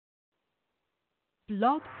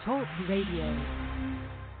Blog Talk Radio.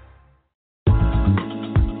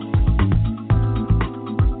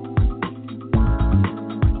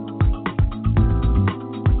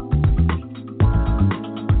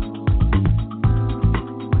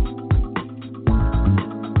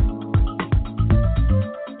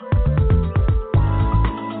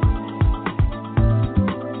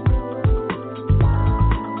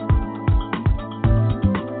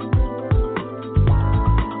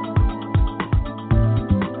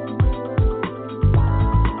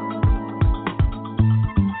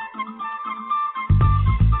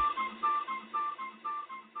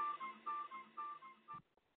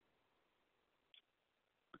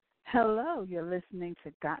 Hello, you're listening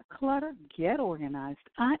to Got Clutter, Get Organized.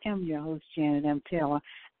 I am your host, Janet M. Taylor,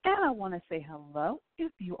 and I want to say hello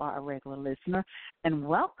if you are a regular listener, and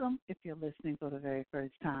welcome if you're listening for the very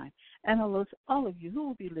first time. And hello to all of you who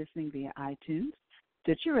will be listening via iTunes,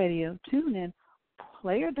 Stitcher Radio, TuneIn,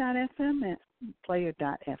 Player.fm, and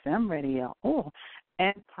Player.fm Radio,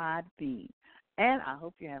 and Podbean. And I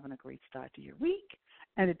hope you're having a great start to your week.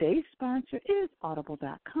 And today's sponsor is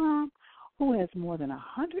Audible.com, who has more than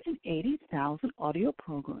 180,000 audio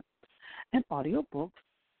programs and audio books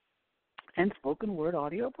and spoken word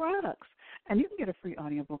audio products. And you can get a free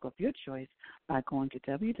audiobook of your choice by going to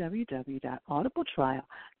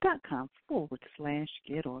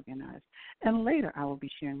www.audibletrial.com/getorganized. And later I will be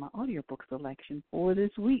sharing my audiobook selection for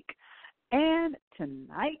this week. And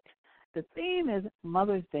tonight, the theme is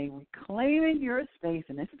Mother's Day, Reclaiming Your Space.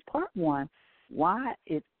 And this is part one, why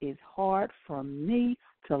it is hard for me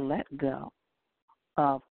to let go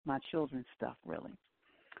of my children's stuff, really.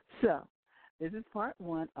 So this is part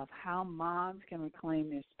one of how moms can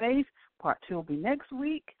reclaim their space. Part two will be next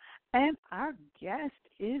week. And our guest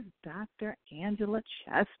is Dr. Angela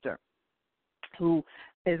Chester, who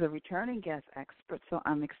is a returning guest expert. So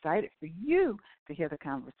I'm excited for you to hear the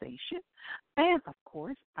conversation. And, of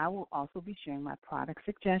course, I will also be sharing my product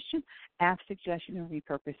suggestion, app suggestion, and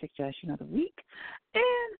repurpose suggestion of the week.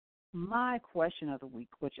 And my question of the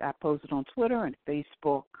week, which I posted on Twitter and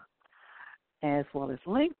Facebook as well as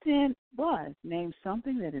LinkedIn, was name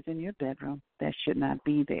something that is in your bedroom that should not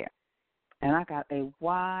be there. And I got a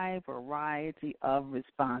wide variety of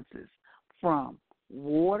responses, from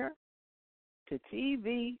water to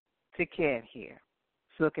TV to cat hair.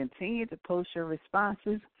 So continue to post your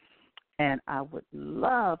responses, and I would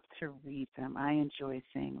love to read them. I enjoy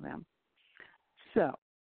seeing them. So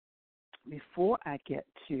before I get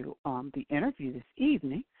to the interview this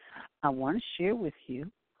evening, I want to share with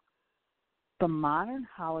you the modern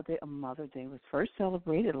holiday of Mother's Day was first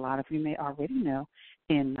celebrated, a lot of you may already know,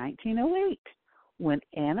 in 1908 when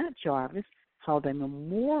Anna Jarvis held a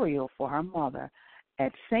memorial for her mother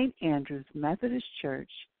at St. Andrew's Methodist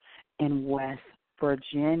Church in West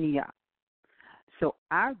Virginia. So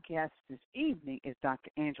our guest this evening is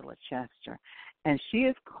Dr. Angela Chester, and she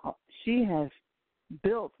has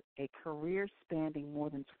built a career spanning more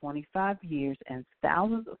than 25 years and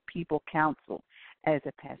thousands of people counsel. As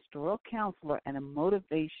a pastoral counselor and a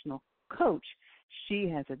motivational coach, she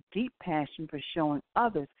has a deep passion for showing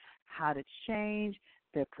others how to change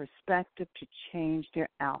their perspective to change their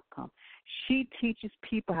outcome. She teaches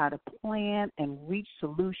people how to plan and reach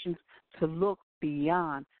solutions to look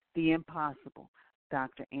beyond the impossible.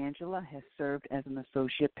 Dr. Angela has served as an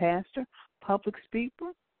associate pastor, public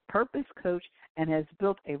speaker, purpose coach, and has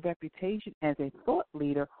built a reputation as a thought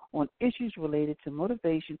leader on issues related to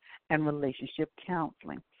motivation and relationship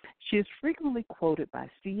counseling. She is frequently quoted by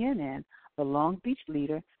CNN, the Long Beach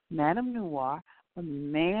Leader, Madame Noir, the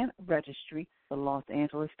Man Registry, the Los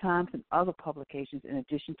Angeles Times, and other publications, in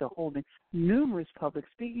addition to holding numerous public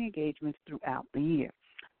speaking engagements throughout the year.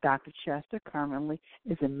 Dr. Chester currently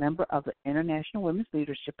is a member of the International Women's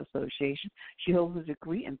Leadership Association. She holds a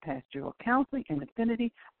degree in pastoral counseling and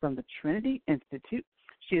affinity from the Trinity Institute.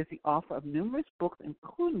 She is the author of numerous books,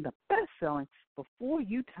 including the best-selling Before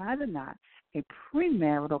You Tie the Knot, a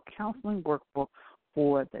premarital counseling workbook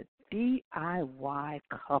for the DIY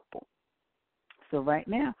couple. So right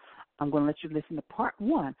now, I'm going to let you listen to part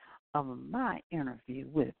one of my interview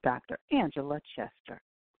with Dr. Angela Chester.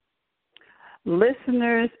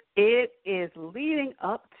 Listeners, it is leading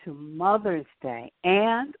up to Mother's Day,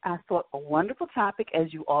 and I thought a wonderful topic,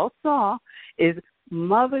 as you all saw, is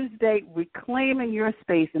Mother's Day, reclaiming your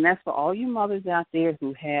space, and that's for all you mothers out there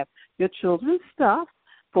who have your children's stuff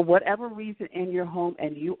for whatever reason in your home,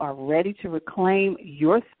 and you are ready to reclaim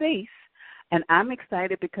your space. And I'm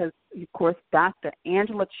excited because, of course, Dr.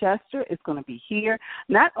 Angela Chester is going to be here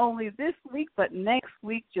not only this week but next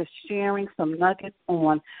week, just sharing some nuggets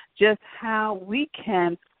on just how we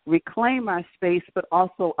can reclaim our space, but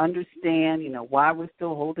also understand, why we're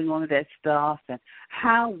still holding on to that stuff and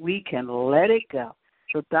how we can let it go.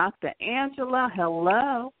 So, Dr. Angela,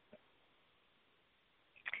 hello.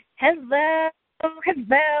 Hello.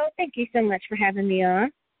 Thank you so much for having me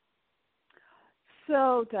on.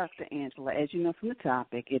 So, Dr. Angela, as you know from the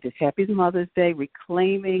topic, it is Happy Mother's Day,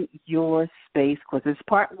 Reclaiming Your Space, because it's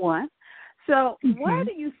part one. So why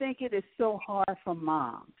do you think it is so hard for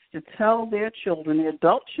moms to tell their children, their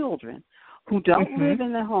adult children, who don't live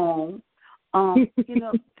in the home,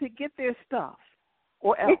 to get their stuff?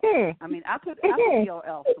 Or else. I mean, I put your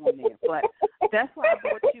else on there, but that's why I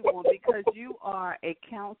brought you on, because you are a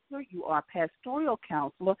counselor, you are a pastoral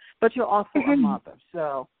counselor, but you're also a mother.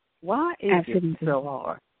 So why is it so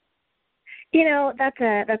hard?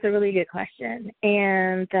 That's a really good question,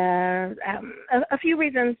 and a few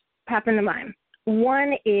reasons pop into mind.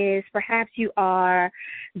 One is perhaps you are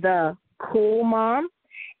the cool mom,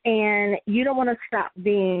 and you don't want to stop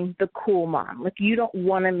being the cool mom. Like, you don't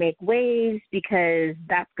want to make waves because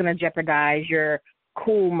that's going to jeopardize your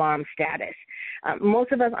cool mom status.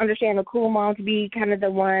 Most of us understand the cool mom to be kind of the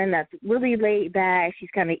one that's really laid back. She's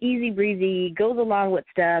kind of easy breezy, goes along with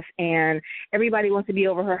stuff, and everybody wants to be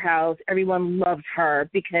over her house. Everyone loves her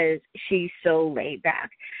because she's so laid back.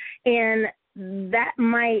 And that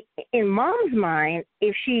might, in mom's mind,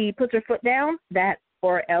 if she puts her foot down, that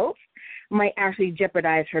or else might actually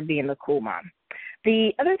jeopardize her being the cool mom.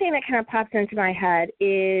 The other thing that kind of pops into my head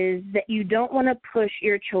is that you don't want to push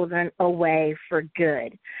your children away for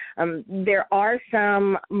good. There are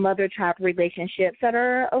some mother-child relationships that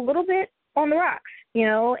are a little bit on the rocks,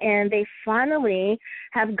 and they finally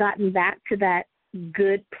have gotten back to that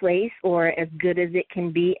good place, or as good as it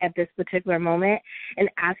can be at this particular moment, and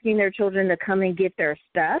asking their children to come and get their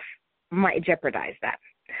stuff might jeopardize that.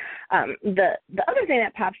 The other thing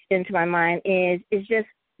that pops into my mind is just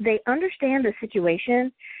they understand the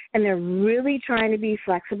situation, and they're really trying to be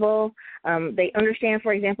flexible. They understand,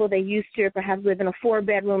 for example, they used to perhaps live in a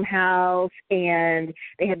 4-bedroom house, and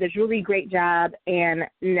they had this really great job, and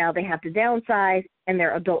now they have to downsize, and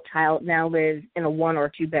their adult child now lives in a 1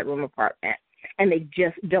 or 2-bedroom apartment, and they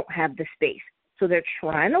just don't have the space. So they're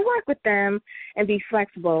trying to work with them and be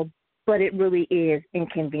flexible, but it really is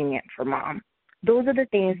inconvenient for mom. Those are the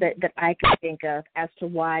things that I can think of as to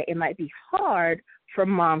why it might be hard for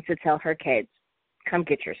mom to tell her kids, come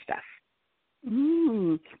get your stuff.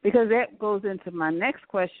 Because that goes into my next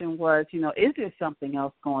question was, is there something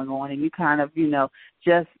else going on? And you kind of,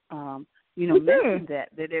 just, mentioned that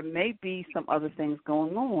there may be some other things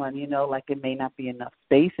going on, like it may not be enough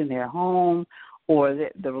space in their home, or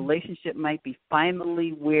that the relationship might be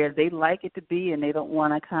finally where they like it to be and they don't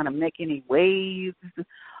want to kind of make any waves.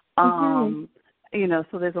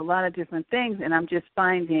 So there's a lot of different things, and I'm just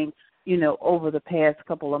finding, over the past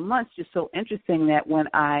couple of months, just so interesting that when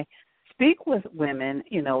I speak with women,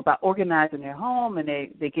 about organizing their home, and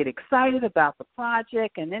they get excited about the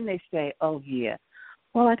project, and then they say, oh, yeah,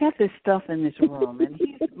 well, I got this stuff in this room, and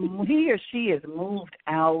he or she has moved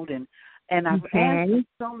out, and I've asked them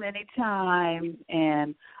so many times,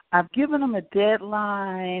 and I've given them a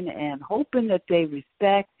deadline and hoping that they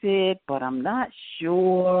respect it, but I'm not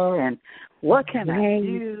sure, and what can I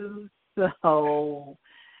do? So,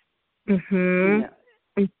 Well,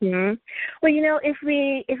 if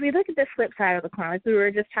we look at the flip side of the coin, like we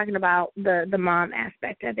were just talking about the mom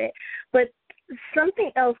aspect of it, but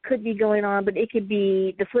something else could be going on, but it could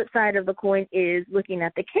be the flip side of the coin is looking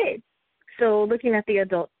at the kids. So looking at the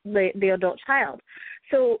adult child.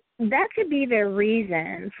 So that could be their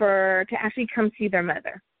reason to actually come see their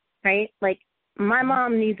mother, right? Like, my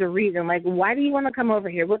mom needs a reason. Like, why do you want to come over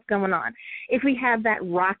here? What's going on? If we have that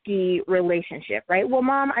rocky relationship, right? Well,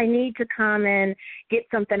 Mom, I need to come and get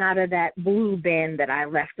something out of that blue bin that I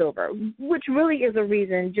left over, which really is a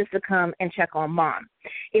reason just to come and check on Mom.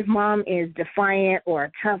 If Mom is defiant or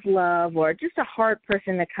a tough love or just a hard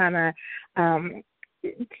person to kind of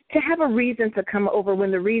to have a reason to come over when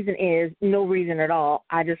the reason is no reason at all,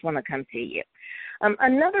 I just want to come see you.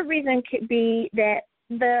 Another reason could be that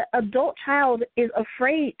the adult child is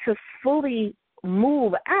afraid to fully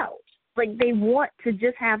move out. Like, they want to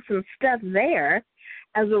just have some stuff there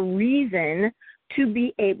as a reason to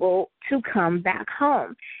be able to come back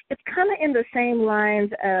home. It's kind of in the same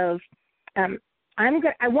lines of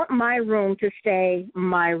I want my room to stay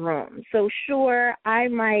my room. So sure, I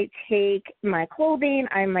might take my clothing,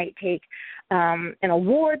 I might take an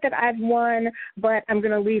award that I've won, but I'm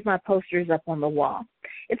going to leave my posters up on the wall.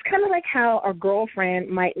 It's kind of like how a girlfriend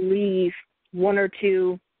might leave 1 or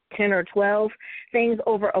 2 10 or 12 things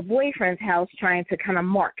over a boyfriend's house trying to kind of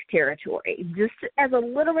mark territory. Just as a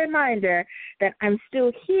little reminder that I'm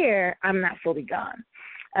still here, I'm not fully gone.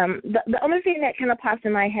 The only thing that kind of pops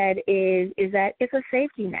in my head is that it's a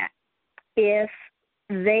safety net. If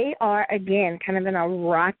they are, again, kind of in a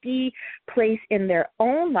rocky place in their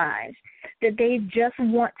own lives, that they just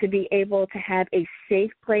want to be able to have a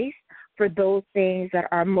safe place for those things that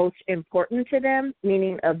are most important to them,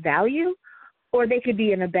 meaning of value, or they could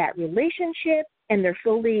be in a bad relationship and they're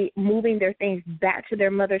slowly moving their things back to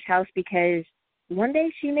their mother's house because one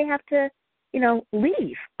day she may have to,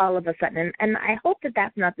 leave all of a sudden. And I hope that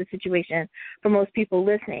that's not the situation for most people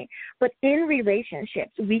listening. But in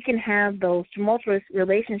relationships, we can have those tumultuous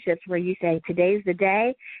relationships where you say, today's the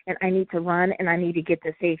day and I need to run and I need to get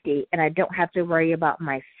to safety and I don't have to worry about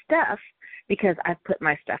my stuff because I've put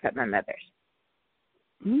my stuff at my mother's.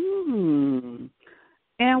 And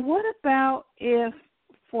what about if,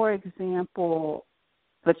 for example,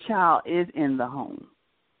 the child is in the home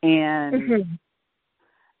and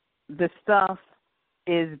the stuff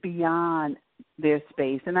is beyond their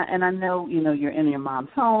space? And I know, you're in your mom's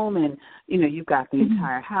home and, you've got the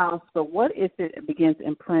entire house, but what if it begins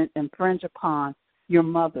to infringe upon your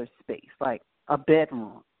mother's space, like a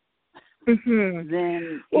bedroom?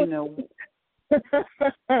 Then,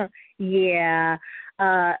 Yeah.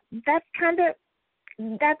 That's,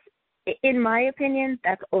 in my opinion,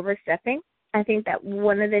 that's overstepping. I think that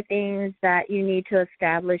one of the things that you need to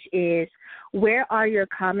establish is where are your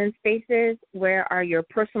common spaces, where are your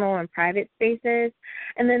personal and private spaces,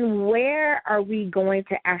 and then where are we going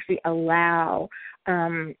to actually allow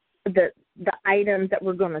the items that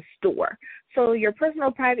we're going to store. So your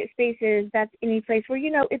personal private spaces, that's any place where,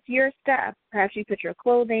 it's your stuff. Perhaps you put your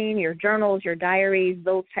clothing, your journals, your diaries,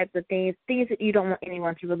 those types of things that you don't want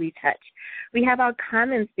anyone to really touch. We have our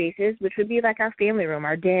common spaces, which would be like our family room,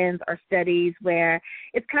 our dens, our studies, where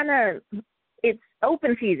it's it's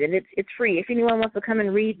open season. It's free. If anyone wants to come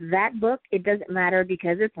and read that book, it doesn't matter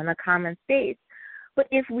because it's in a common space. But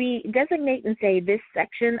if we designate and say this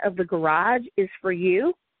section of the garage is for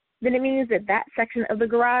you, then it means that section of the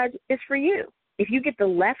garage is for you. If you get the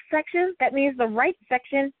left section, that means the right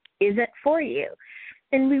section isn't for you.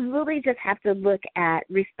 And we really just have to look at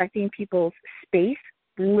respecting people's space,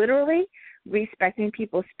 literally respecting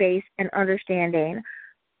people's space and understanding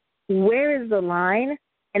where is the line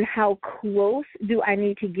and how close do I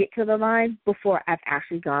need to get to the line before I've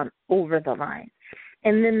actually gone over the line.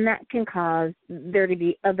 And then that can cause there to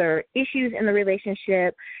be other issues in the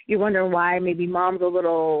relationship. You're wondering why maybe mom's a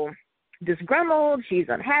little disgruntled, she's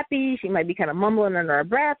unhappy, she might be kind of mumbling under her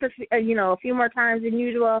breath, a few more times than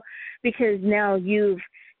usual, because now you've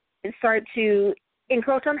started to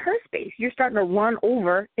encroach on her space. You're starting to run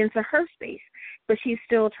over into her space. But she's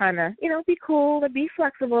still trying to, be cool and be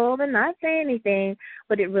flexible and not say anything,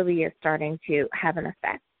 but it really is starting to have an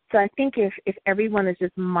effect. So I think if everyone is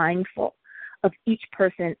just mindful of each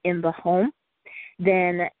person in the home,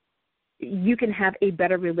 then you can have a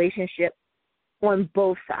better relationship on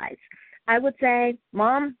both sides. I would say,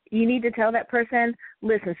 Mom, you need to tell that person,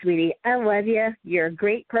 listen, sweetie, I love you. You're a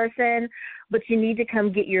great person, but you need to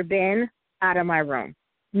come get your bin out of my room.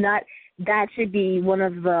 That should be one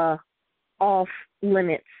of the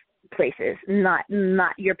off-limits places, not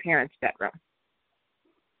your parents' bedroom.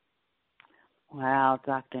 Wow,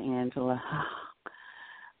 Dr. Angela.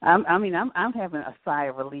 I'm having a sigh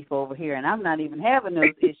of relief over here, and I'm not even having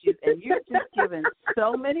those issues. And you're just giving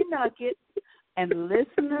so many nuggets. And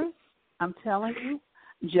listeners, I'm telling you,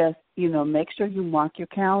 just, make sure you mark your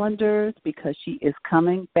calendars because she is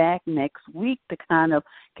coming back next week to kind of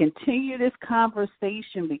continue this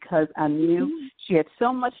conversation because I knew she had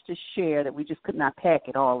so much to share that we just could not pack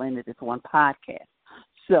it all into this one podcast.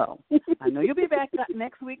 So I know you'll be back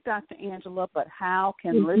next week, Dr. Angela, but how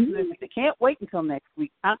can listeners, if they can't wait until next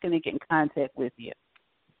week, how can they get in contact with you?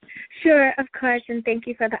 Sure, of course, and thank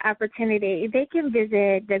you for the opportunity. They can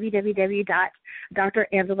visit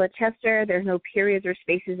www.drangela.chester. There's no periods or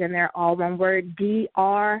spaces in there, all one word,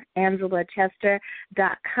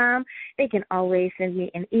 drangela.chester.com. They can always send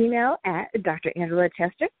me an email at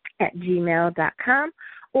drangela.chester@gmail.com.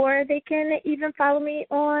 Or they can even follow me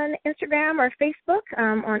on Instagram or Facebook.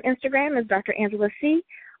 On Instagram is Dr. Angela C.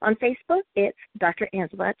 On Facebook, it's Dr.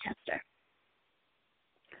 Angela Chester.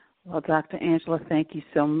 Well, Dr. Angela, thank you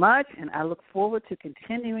so much, and I look forward to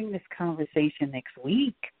continuing this conversation next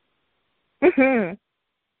week. Thanks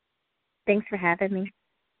for having me.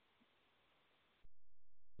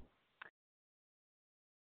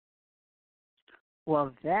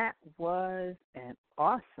 Well, that was an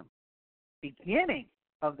awesome beginning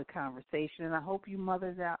of the conversation, and I hope you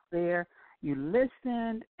mothers out there you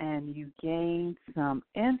listened and you gained some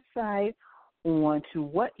insight on to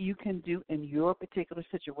what you can do in your particular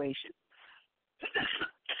situation.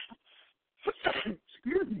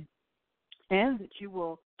 Excuse me. And that you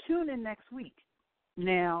will tune in next week.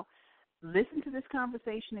 Now, listen to this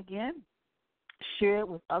conversation again. Share it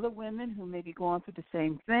with other women who may be going through the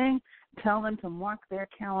same thing. Tell them to mark their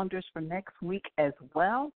calendars for next week as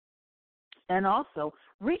well. And also,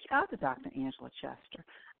 reach out to Dr. Angela Chester.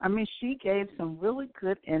 I mean, she gave some really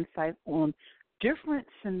good insight on different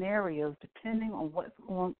scenarios depending on what's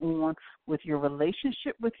going on with your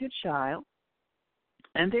relationship with your child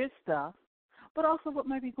and their stuff, but also what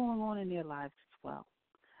might be going on in their lives as well.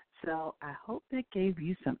 So I hope that gave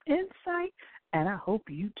you some insight, and I hope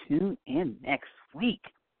you tune in next week.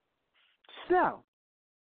 So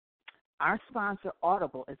our sponsor,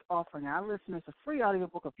 Audible, is offering our listeners a free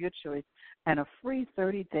audiobook of your choice and a free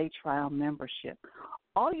 30-day trial membership.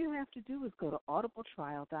 All you have to do is go to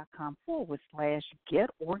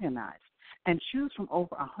audibletrial.com/getorganized and choose from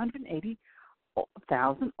over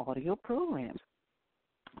 180,000 audio programs.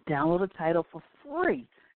 Download the title for free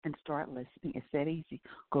and start listening. It's that easy.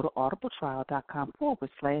 Go to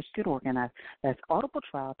audibletrial.com/getorganized. That's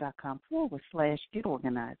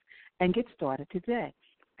audibletrial.com/getorganized and get started today.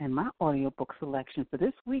 And my audiobook selection for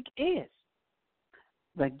this week is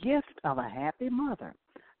The Gift of a Happy Mother,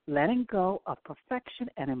 Letting Go of Perfection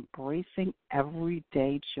and Embracing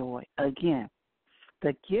Everyday Joy. Again,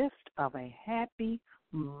 The Gift of a Happy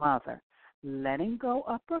Mother, Letting Go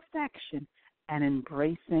of Perfection and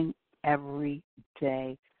Embracing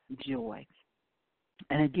Everyday Joy.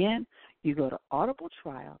 And again, you go to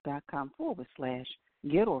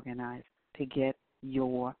audibletrial.com/getorganized to get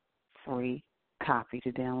your free copy,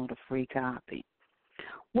 to download a free copy.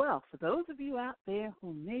 Well, for those of you out there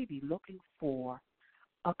who may be looking for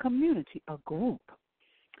a community, a group,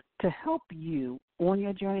 to help you on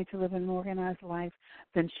your journey to live an organized life,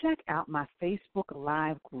 then check out my Facebook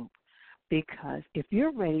Live group, because if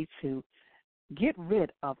you're ready to get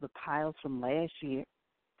rid of the piles from last year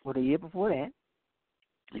or the year before that,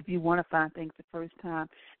 if you want to find things the first time,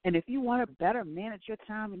 and if you want to better manage your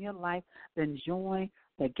time in your life, then join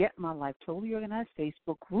the Get My Life Totally Organized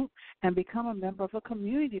Facebook group and become a member of a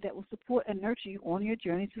community that will support and nurture you on your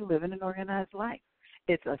journey to living an organized life.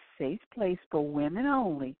 It's a safe place for women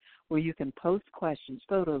only, where you can post questions,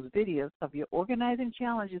 photos, videos of your organizing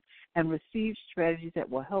challenges and receive strategies that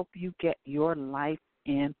will help you get your life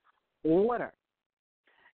in order.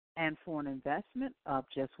 And for an investment of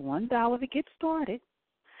just $1 to get started,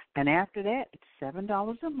 and after that, it's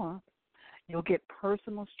 $7 a month, you'll get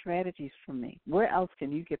personal strategies from me. Where else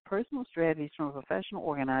can you get personal strategies from a professional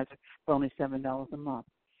organizer for only $7 a month?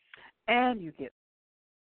 And you get,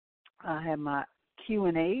 I have my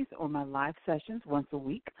Q&As or my live sessions once a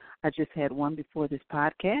week. I just had one before this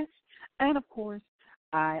podcast. And, of course,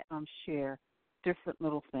 I share different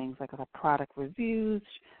little things like product reviews,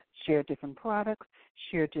 share different products,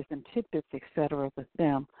 share different tidbits, etc. with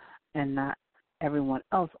them and not everyone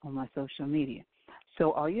else on my social media.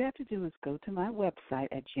 So all you have to do is go to my website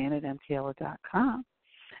at janetmtaylor.com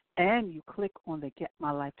and you click on the Get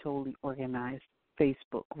My Life Totally Organized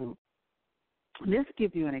Facebook group. This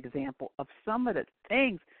gives you an example of some of the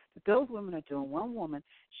things that those women are doing. One woman,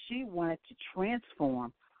 she wanted to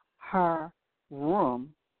transform her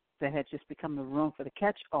room that had just become the room for the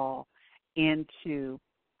catch-all into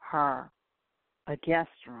a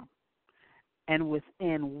guest room. And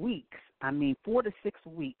within weeks, 4 to 6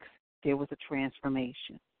 weeks, there was a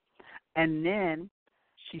transformation. And then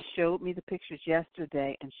she showed me the pictures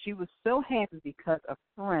yesterday, and she was so happy because a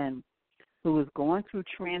friend who was going through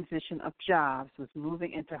transition of jobs was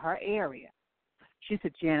moving into her area. She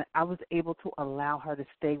said, Janet, I was able to allow her to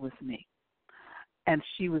stay with me. And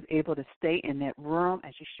she was able to stay in that room,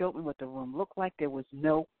 and she showed me what the room looked like. There was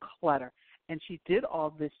no clutter. And she did all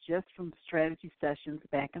this just from strategy sessions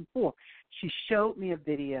back and forth. She showed me a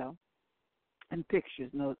video and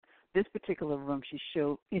pictures. No, this particular room, she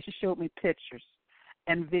showed me pictures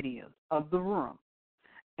and videos of the room.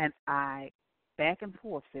 And I, back and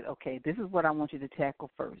forth, said, okay, this is what I want you to tackle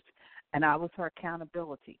first. And I was her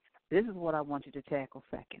accountability. This is what I want you to tackle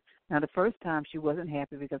second. Now, the first time she wasn't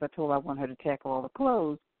happy because I told her I want her to tackle all the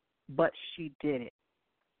clothes, but she did it.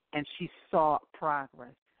 And she saw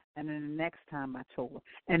progress. And then the next time I told her.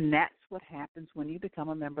 And that's what happens when you become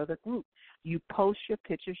a member of the group. You post your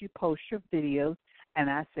pictures, you post your videos, and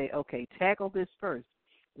I say, okay, tackle this first.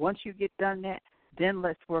 Once you get done that, then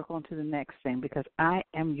let's work on to the next thing, because I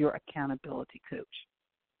am your accountability coach.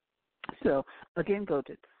 So, again, go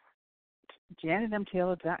to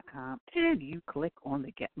janetmtaylor.com, and you click on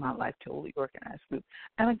the Get My Life Totally Organized group.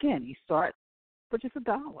 And again, you start for just $1,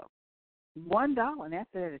 and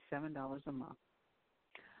after that it's $7 a month.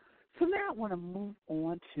 So now I want to move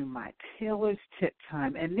on to my Taylor's Tip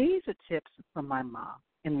Time, and these are tips from my mom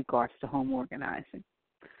in regards to home organizing.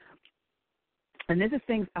 And these are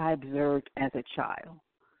things I observed as a child.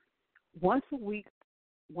 Once a week,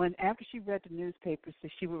 after she read the newspapers,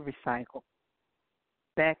 she would recycle.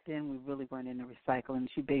 Back then, we really weren't into recycling.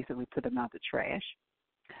 She basically put them out the trash.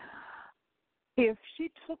 If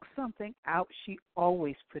she took something out, she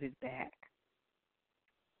always put it back.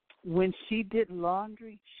 When she did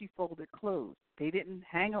laundry, she folded clothes. They didn't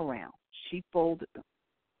hang around. She folded them.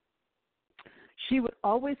 She would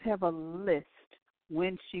always have a list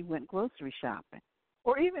when she went grocery shopping,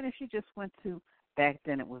 or even if she just went to, back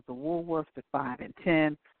then it was the Woolworths at 5 and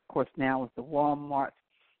 10. Of course, now it's the Walmarts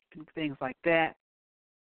and things like that.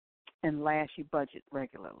 And last, she budgeted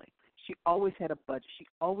regularly. She always had a budget. She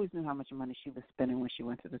always knew how much money she was spending when she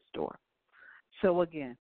went to the store. So,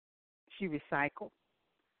 again, she recycled.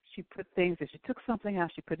 She put things, if she took something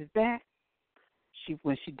out, she put it back.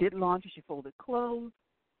 When she did laundry, she folded clothes.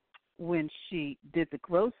 When she did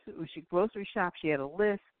when she grocery shopped, she had a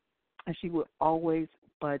list, and she would always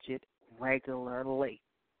budget regularly.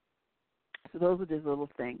 So those are just little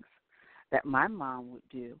things that my mom would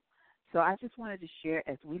do. So I just wanted to share,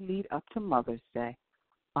 as we lead up to Mother's Day,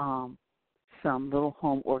 some little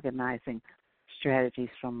home organizing strategies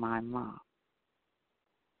from my mom.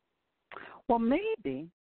 Well, maybe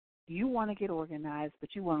you want to get organized,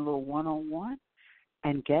 but you want a little one-on-one,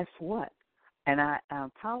 and guess what? And I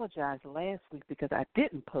apologized last week because I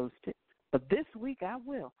didn't post it, but this week I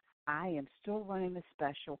will. I am still running the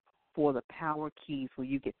special for the Power Keys where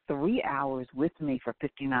you get 3 hours with me for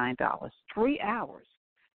 $59. 3 hours,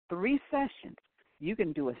 3 sessions. You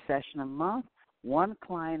can do a session a month. One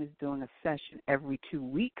client is doing a session every 2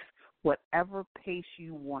 weeks, whatever pace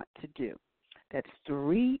you want to do. That's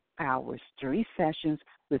 3 hours, 3 sessions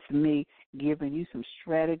with me, giving you some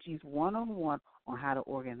strategies one-on-one on how to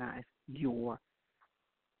organize your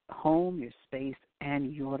home, your space,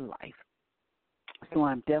 and your life. So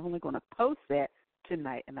I'm definitely going to post that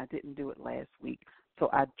tonight, and I didn't do it last week. So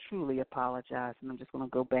I truly apologize, and I'm just going to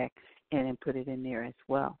go back in and put it in there as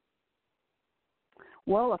well.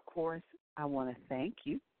 Well, of course, I want to thank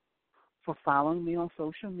you for following me on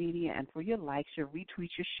social media and for your likes, your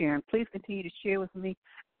retweets, your sharing. Please continue to share with me.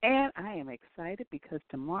 And I am excited because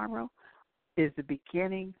tomorrow is the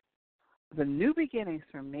new beginnings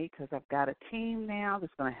for me, because I've got a team now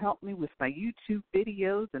that's going to help me with my YouTube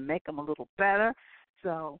videos and make them a little better.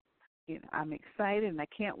 So, I'm excited, and I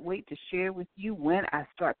can't wait to share with you when I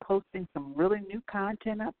start posting some really new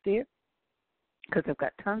content up there, because I've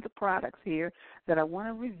got tons of products here that I want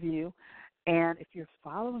to review. And if you're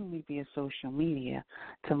following me via social media,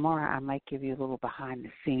 tomorrow I might give you a little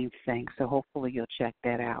behind-the-scenes thing, so hopefully you'll check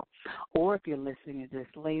that out. Or if you're listening to this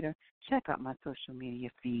later, check out my social media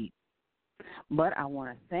feed. But I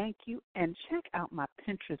want to thank you, and check out my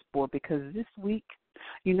Pinterest board, because this week,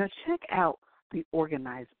 check out the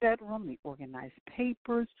organized bedroom, the organized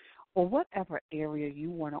papers, or whatever area you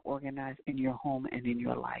want to organize in your home and in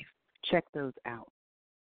your life. Check those out.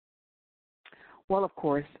 Well, of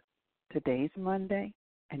course, today's Monday,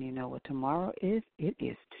 and you know what tomorrow is? It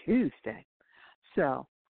is Tuesday. So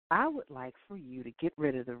I would like for you to get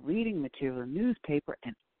rid of the reading material, newspaper,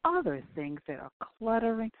 and other things that are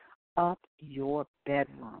cluttering up your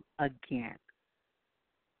bedroom again.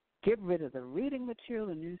 Get rid of the reading material,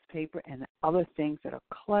 the newspaper, and the other things that are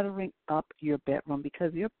cluttering up your bedroom,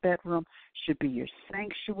 because your bedroom should be your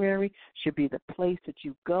sanctuary, should be the place that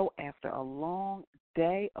you go after a long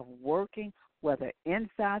day of working, whether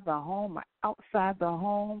inside the home or outside the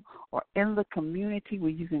home or in the community,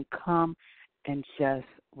 where you can come and just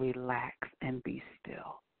relax and be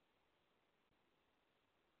still.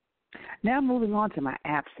 Now moving on to my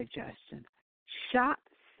app suggestion. Shop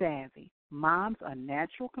Savvy. Moms are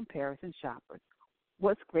natural comparison shoppers.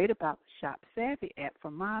 What's great about the Shop Savvy app for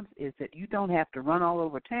moms is that you don't have to run all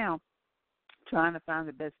over town trying to find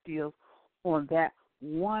the best deals on that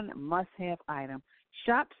one must-have item.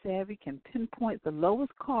 Shop Savvy can pinpoint the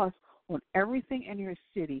lowest cost on everything in your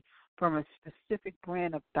city, from a specific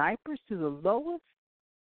brand of diapers to the lowest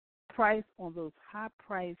price on those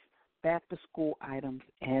high-priced back-to-school items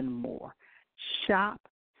and more. Shop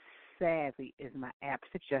Savvy is my app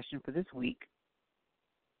suggestion for this week.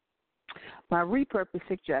 My repurpose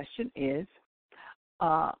suggestion is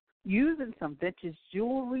using some vintage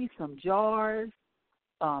jewelry, some jars,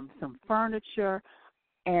 some furniture,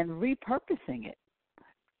 and repurposing it.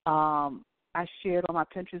 I shared on my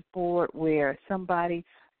Pinterest board where somebody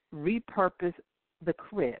repurposed the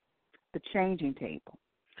crib, the changing table.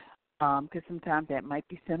 Because sometimes that might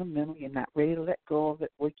be sentimental. You're not ready to let go of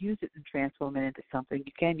it or use it and transform it into something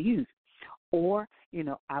you can use. Or,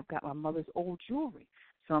 I've got my mother's old jewelry,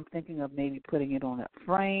 so I'm thinking of maybe putting it on a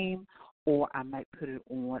frame, or I might put it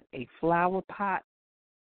on a flower pot,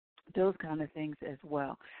 those kind of things as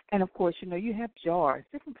well. And, of course, you have jars,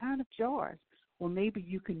 different kind of jars. Well, maybe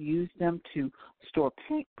you can use them to store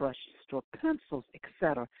paintbrushes, store pencils,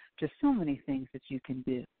 etc. Just so many things that you can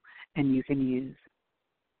do and you can use.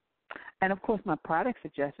 And, of course, my product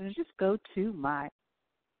suggestion is just go to my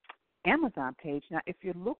Amazon page. Now, if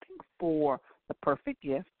you're looking for the perfect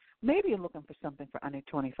gift, maybe you're looking for something for under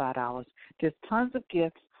 $25. There's tons of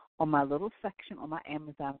gifts on my little section on my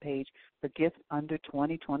Amazon page for gifts under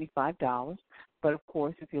 $20, $25. But, of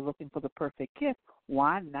course, if you're looking for the perfect gift,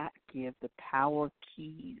 why not give the Power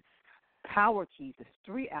Keys? Power Keys is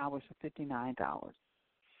 3 hours for $59.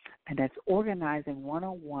 And that's Organizing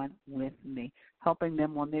 101 with me, helping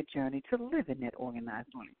them on their journey to live in that organized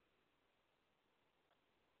life.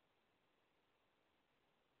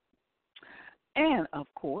 And, of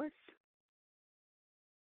course,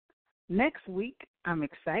 next week I'm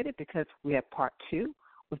excited because we have part 2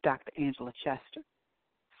 with Dr. Angela Chester.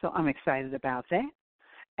 So I'm excited about that.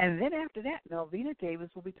 And then after that, Melvina Davis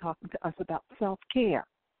will be talking to us about self-care.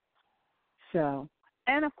 So,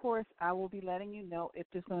 and, of course, I will be letting you know if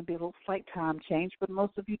there's going to be a little slight time change, but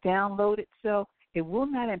most of you download it, so it will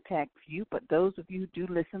not impact you. But those of you who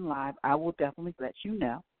do listen live, I will definitely let you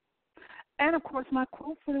know. And, of course, my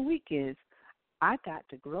quote for the week is, I got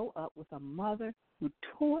to grow up with a mother who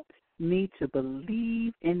taught me to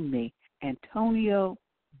believe in me. Antonio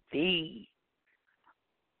V.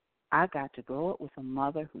 I got to grow up with a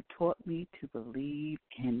mother who taught me to believe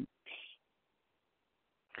in me.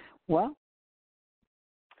 Well,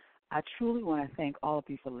 I truly want to thank all of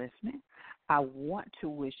you for listening. I want to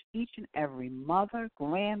wish each and every mother,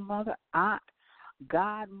 grandmother, aunt,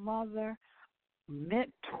 godmother,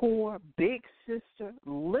 mentor, big sister,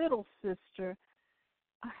 little sister,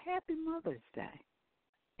 a happy Mother's Day.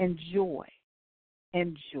 Enjoy,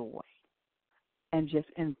 and just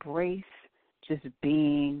embrace just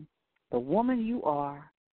being the woman you are,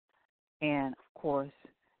 and, of course,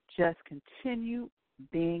 just continue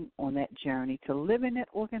being on that journey to live in that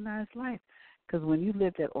organized life. Because when you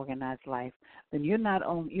live that organized life, then you're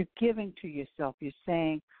giving to yourself. You're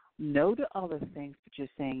saying no to other things, but you're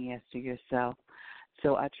saying yes to yourself.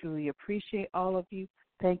 So I truly appreciate all of you.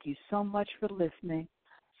 Thank you so much for listening.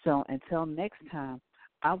 So until next time,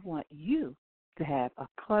 I want you to have a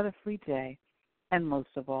clutter-free day, and most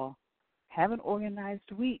of all, have an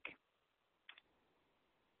organized week.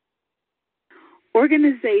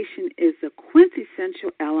 Organization is a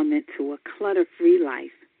quintessential element to a clutter-free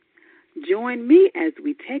life. Join me as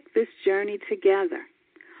we take this journey together.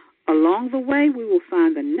 Along the way, we will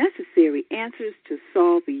find the necessary answers to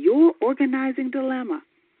solve your organizing dilemma.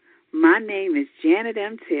 My name is Janet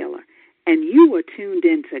M. Taylor, and you are tuned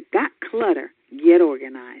in to Got Clutter, Get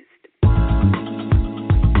Organized.